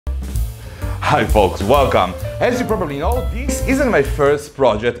Hi folks, welcome! As you probably know, this isn't my first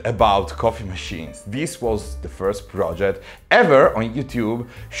project about coffee machines. This was the first project ever on YouTube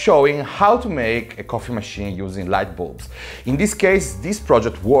showing how to make a coffee machine using light bulbs. In this case, this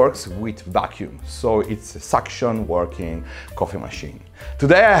project works with vacuum, so it's a suction working coffee machine.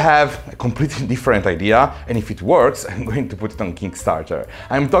 Today I have a completely different idea, and if it works, I'm going to put it on Kickstarter.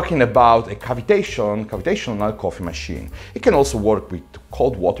 I'm talking about a cavitational coffee machine. It can also work with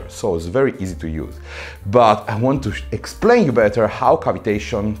cold water, so it's very easy to use. But I want to explain you better how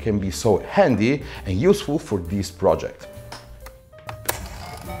cavitation can be so handy and useful for this project.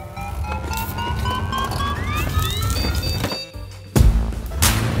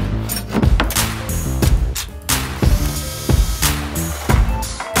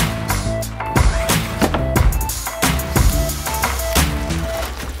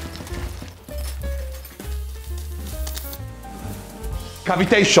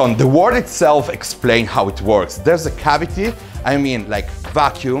 Cavitation, the word itself explains how it works. There's a cavity, I mean like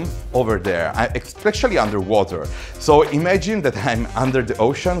vacuum over there, especially underwater. So imagine that I'm under the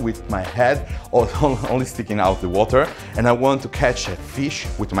ocean with my head only sticking out the water, and I want to catch a fish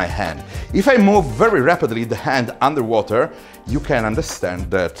with my hand. If I move very rapidly the hand underwater, you can understand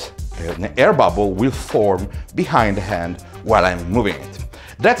that an air bubble will form behind the hand while I'm moving it.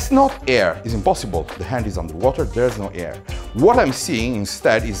 That's not air, it's impossible. The hand is underwater, there's no air. What I'm seeing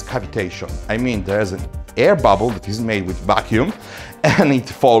instead is cavitation. I mean, there's an air bubble that is made with vacuum and it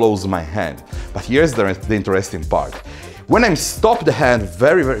follows my hand. But here's the interesting part. When I stop the hand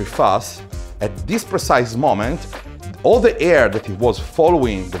very, very fast, at this precise moment, all the air that it was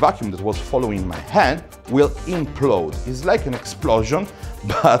following, the vacuum that was following my hand, will implode. It's like an explosion,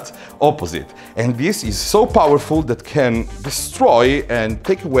 but opposite. And this is so powerful that can destroy and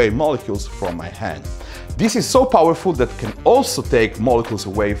take away molecules from my hand. This is so powerful that can also take molecules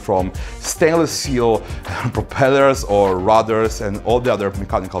away from stainless steel propellers or rudders and all the other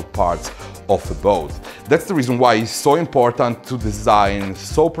mechanical parts of a boat. That's the reason why it's so important to design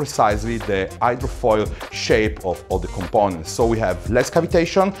so precisely the hydrofoil shape of all the components. So we have less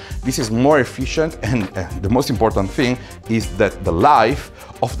cavitation, this is more efficient, and the most important thing is that the life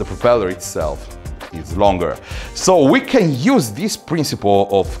of the propeller itself is longer. So we can use this principle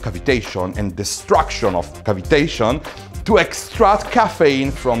of cavitation and destruction of cavitation to extract caffeine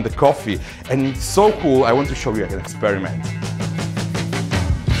from the coffee. And it's so cool, I want to show you an experiment.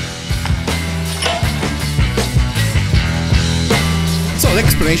 So the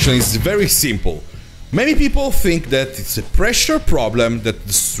explanation is very simple. Many people think that it's a pressure problem that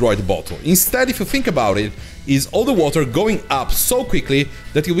destroyed the bottle. Instead, if you think about it, is all the water going up so quickly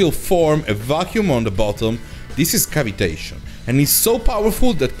that it will form a vacuum on the bottom. This is cavitation, and it's so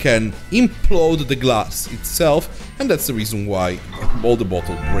powerful that can implode the glass itself, and that's the reason why all the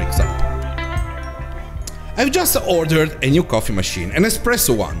bottle breaks up. I've just ordered a new coffee machine, an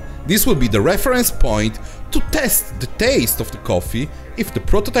espresso one. This will be the reference point to test the taste of the coffee if the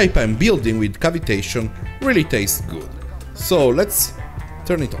prototype I'm building with cavitation really tastes good. So let's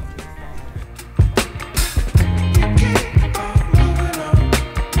turn it on.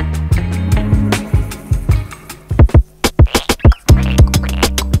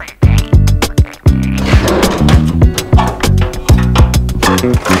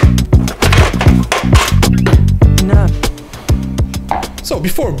 So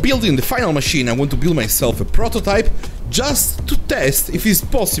before building the final machine, I want to build myself a prototype just to test if it's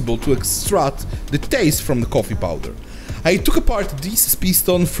possible to extract the taste from the coffee powder. I took apart this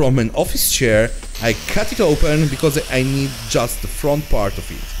piston from an office chair, I cut it open because I need just the front part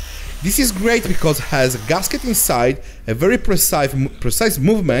of it. This is great because it has a gasket inside, a very precise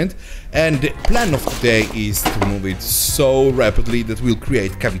movement, and the plan of today is to move it so rapidly that will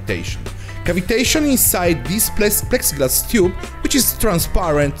create cavitation. Cavitation inside this plexiglass tube, which is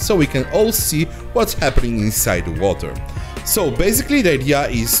transparent, so we can all see what's happening inside the water. So basically the idea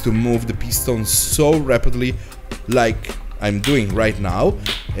is to move the piston so rapidly, like I'm doing right now,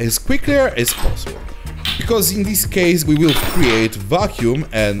 as quickly as possible. Because in this case we will create vacuum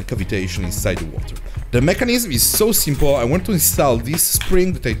and cavitation inside the water. The mechanism is so simple. I want to install this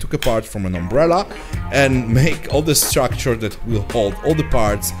spring that I took apart from an umbrella and make all the structure that will hold all the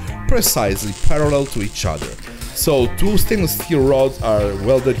parts precisely parallel to each other. So two stainless steel rods are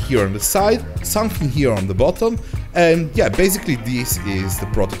welded here on the side, something here on the bottom, and yeah, basically this is the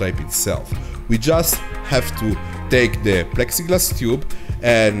prototype itself. We just have to take the plexiglass tube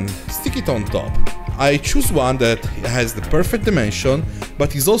and stick it on top. I choose one that has the perfect dimension,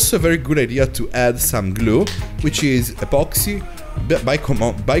 but it's also a very good idea to add some glue, which is epoxy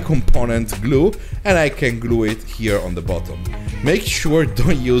bicomponent glue, and I can glue it here on the bottom. Make sure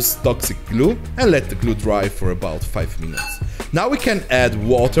don't use toxic glue and let the glue dry for about 5 minutes. Now we can add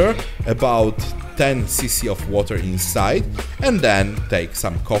water, about 10 cc of water inside, and then take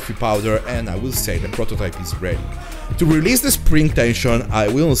some coffee powder, and I will say the prototype is ready. To release the spring tension, I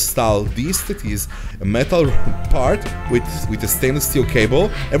will install this, that is a metal part with a stainless steel cable.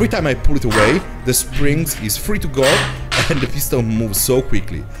 Every time I pull it away, the springs is free to go and the piston moves so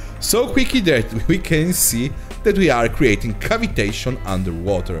quickly. So quickly that we can see that we are creating cavitation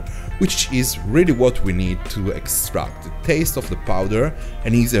underwater, which is really what we need to extract the taste of the powder,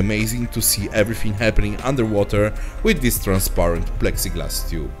 and it's amazing to see everything happening underwater with this transparent plexiglass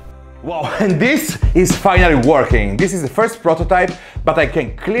tube. Wow, and this is finally working. This is the first prototype, but I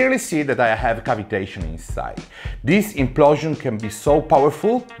can clearly see that I have cavitation inside. This implosion can be so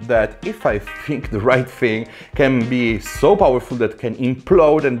powerful that, if I think the right thing, can be so powerful that can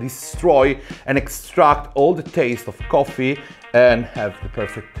implode and destroy and extract all the taste of coffee and have the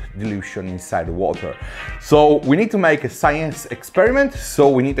perfect dilution inside the water. So we need to make a science experiment, so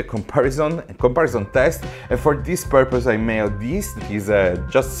we need a comparison test, and for this purpose I made this. It is a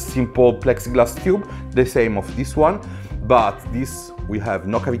just simple plexiglass tube, the same of this one, but this we have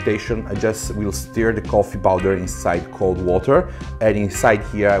no cavitation. I just will stir the coffee powder inside cold water, and inside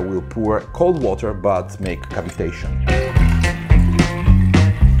here I will pour cold water but make cavitation.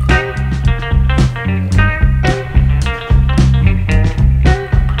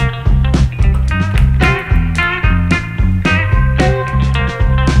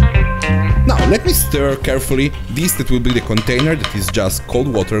 Let me stir carefully this, that will be the container that is just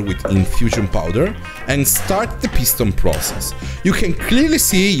cold water with infusion powder, and start the piston process. You can clearly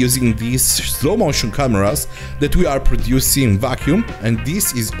see using these slow motion cameras that we are producing vacuum, and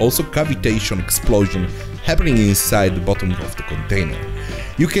this is also cavitation explosion happening inside the bottom of the container.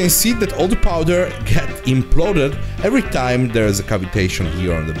 You can see that all the powder get imploded every time there is a cavitation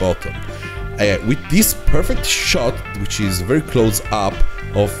here on the bottom. With this perfect shot, which is very close up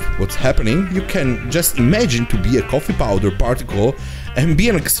of what's happening, you can just imagine to be a coffee powder particle and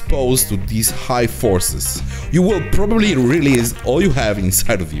being exposed to these high forces. You will probably release all you have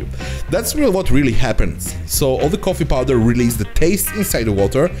inside of you. That's really what really happens. So all the coffee powder release the taste inside the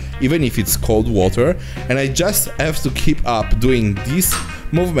water, even if it's cold water, and I just have to keep up doing this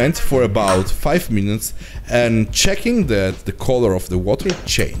movement for about 5 minutes and checking that the color of the water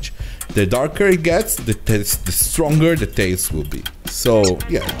change. The darker it gets, the stronger the taste will be. So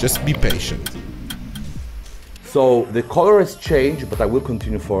yeah, just be patient. So the color has changed, but I will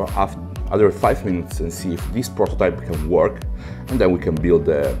continue for another 5 minutes and see if this prototype can work, and then we can build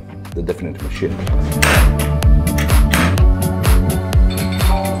the definite machine.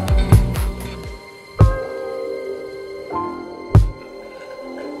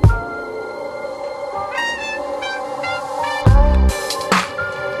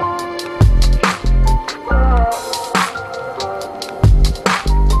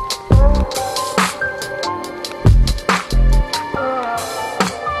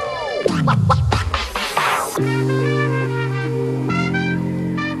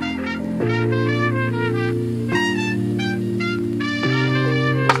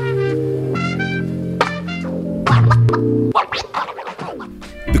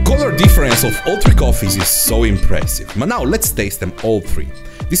 The color difference of all three coffees is so impressive, but now let's taste them all three.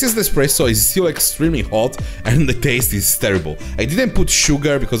 This is the espresso, is still extremely hot and the taste is terrible. I didn't put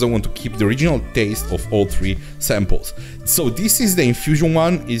sugar because I want to keep the original taste of all three samples. So this is the infusion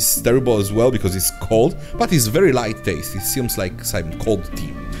one, is terrible as well because it's cold, but it's very light taste, it seems like some cold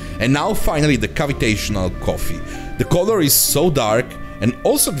tea. And now finally the cavitational coffee. The color is so dark and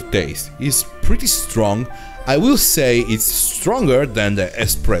also the taste is pretty strong. I will say it's stronger than the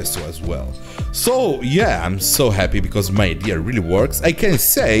espresso as well. So yeah, I'm so happy because my idea really works. I can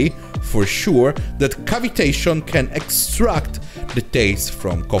say for sure that cavitation can extract the taste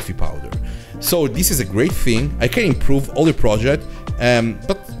from coffee powder. So this is a great thing. I can improve all the project,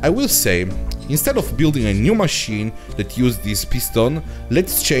 but I will say, instead of building a new machine that uses this piston,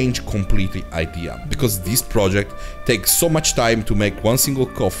 let's change completely idea, because this project takes so much time to make one single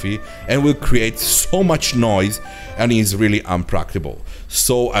coffee and will create so much noise and is really unpractical.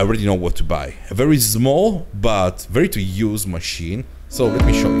 So I already know what to buy. A very small but very to use machine. So let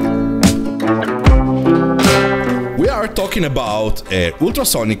me show you. We are talking about an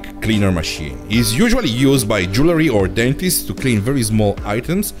ultrasonic cleaner machine. It's usually used by jewelry or dentists to clean very small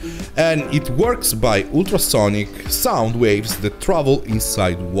items, and it works by ultrasonic sound waves that travel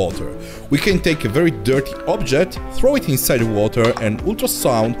inside water. We can take a very dirty object, throw it inside the water, and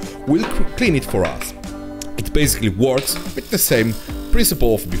ultrasound will clean it for us. It basically works with the same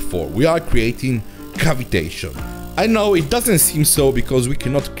principle of before. We are creating cavitation. I know it doesn't seem so because we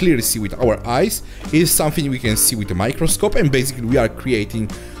cannot clearly see with our eyes. It is something we can see with a microscope, and basically we are creating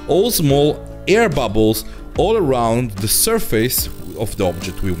all small air bubbles all around the surface of the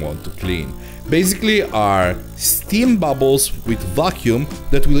object we want to clean. Basically are steam bubbles with vacuum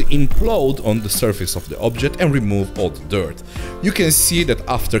that will implode on the surface of the object and remove all the dirt. You can see that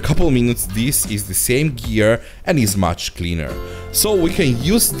after a couple minutes this is the same gear and is much cleaner. So we can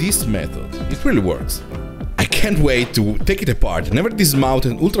use this method. It really works. I can't wait to take it apart. I never dismount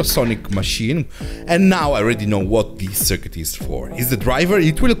an ultrasonic machine, and now I already know what this circuit is for. It's the driver.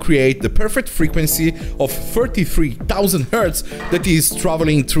 It will create the perfect frequency of 33,000 Hz that is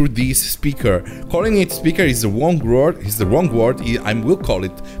traveling through this speaker. Calling it speaker is the wrong word. I will call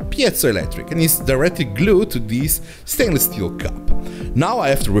it piezoelectric, and it's directly glued to this stainless steel cup. Now I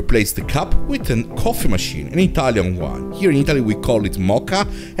have to replace the cup with a coffee machine, an Italian one. Here in Italy we call it mocha,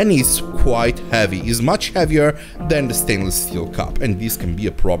 and it's quite heavy. It's much heavier than the stainless steel cup, and this can be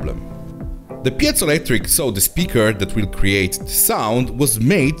a problem. The piezoelectric, so the speaker that will create the sound, was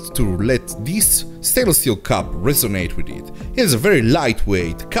made to let this stainless steel cup resonate with it. It is a very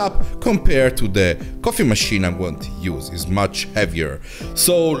lightweight cup compared to the coffee machine I want to use. It's much heavier.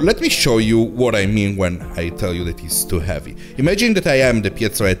 So let me show you what I mean when I tell you that it's too heavy. Imagine that I am the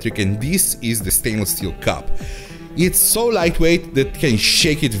piezoelectric and this is the stainless steel cup. It's so lightweight that can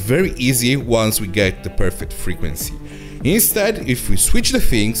shake it very easy once we get the perfect frequency. Instead, if we switch the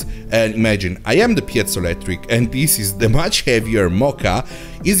things and imagine I am the piezoelectric and this is the much heavier mocha,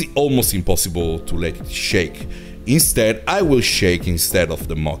 it's almost impossible to let it shake. Instead, I will shake instead of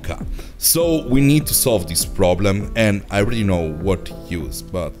the mocha. So we need to solve this problem, and I already know what to use.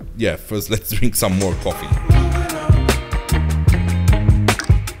 But yeah, first let's drink some more coffee.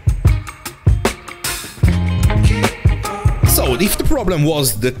 So if the problem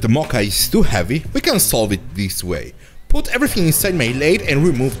was that the mocha is too heavy, we can solve it this way. Put everything inside my lathe and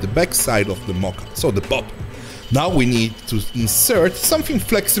remove the back side of the mocha, so the bottom. Now we need to insert something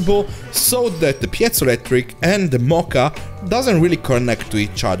flexible so that the piezoelectric and the mocha doesn't really connect to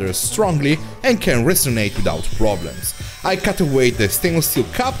each other strongly and can resonate without problems. I cut away the stainless steel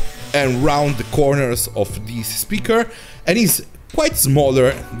cup and round the corners of this speaker, and it's quite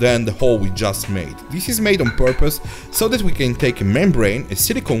smaller than the hole we just made. This is made on purpose so that we can take a membrane, a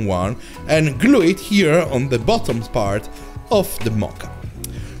silicone one, and glue it here on the bottom part of the mocha.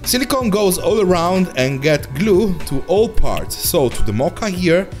 Silicone goes all around and get glue to all parts, so to the mocha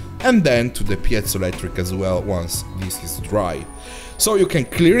here and then to the piezoelectric as well once this is dry. So you can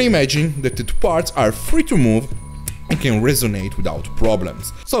clearly imagine that the two parts are free to move and can resonate without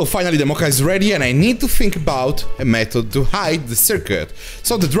problems. So finally the mocha is ready and I need to think about a method to hide the circuit.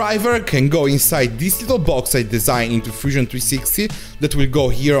 So the driver can go inside this little box I designed into Fusion 360 that will go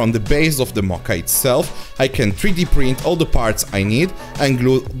here on the base of the mocha itself. I can 3D print all the parts I need and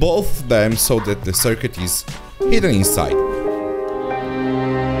glue both of them so that the circuit is hidden inside.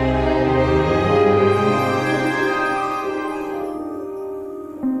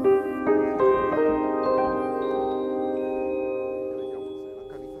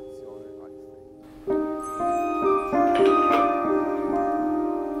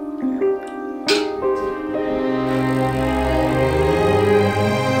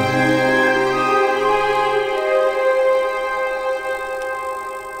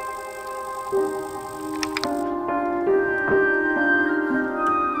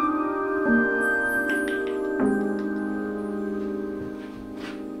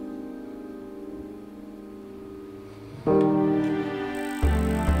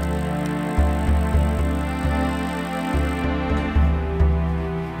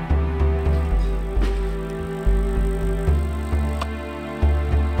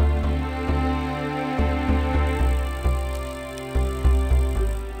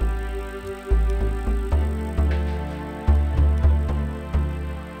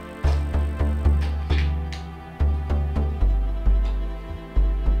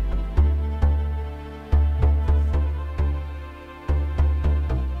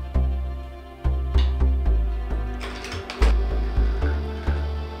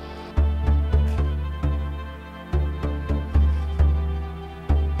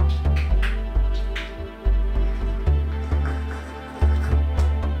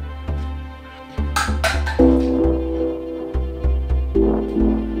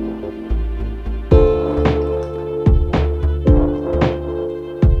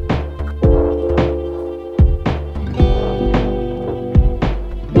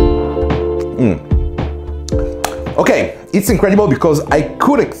 Okay, it's incredible because I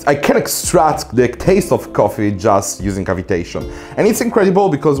can extract the taste of coffee just using cavitation. And it's incredible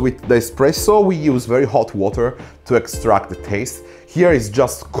because with the espresso we use very hot water to extract the taste. Here is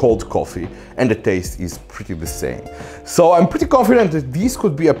just cold coffee and the taste is pretty the same. So I'm pretty confident that this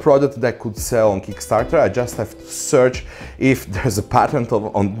could be a product that I could sell on Kickstarter. I just have to search if there's a patent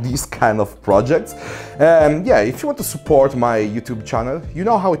on these kind of projects. Yeah, if you want to support my YouTube channel, you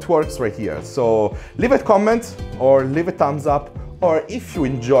know how it works right here. So leave a comment or leave a thumbs up, or if you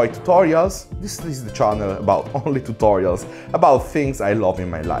enjoy tutorials, this is the channel about only tutorials, about things I love in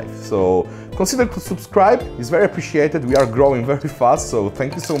my life. So consider to subscribe, it's very appreciated. We are growing very fast, so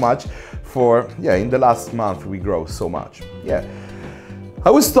thank you so much for, yeah, in the last month we grow so much. Yeah, I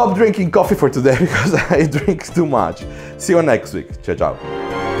will stop drinking coffee for today because I drink too much. See you next week. Ciao, ciao.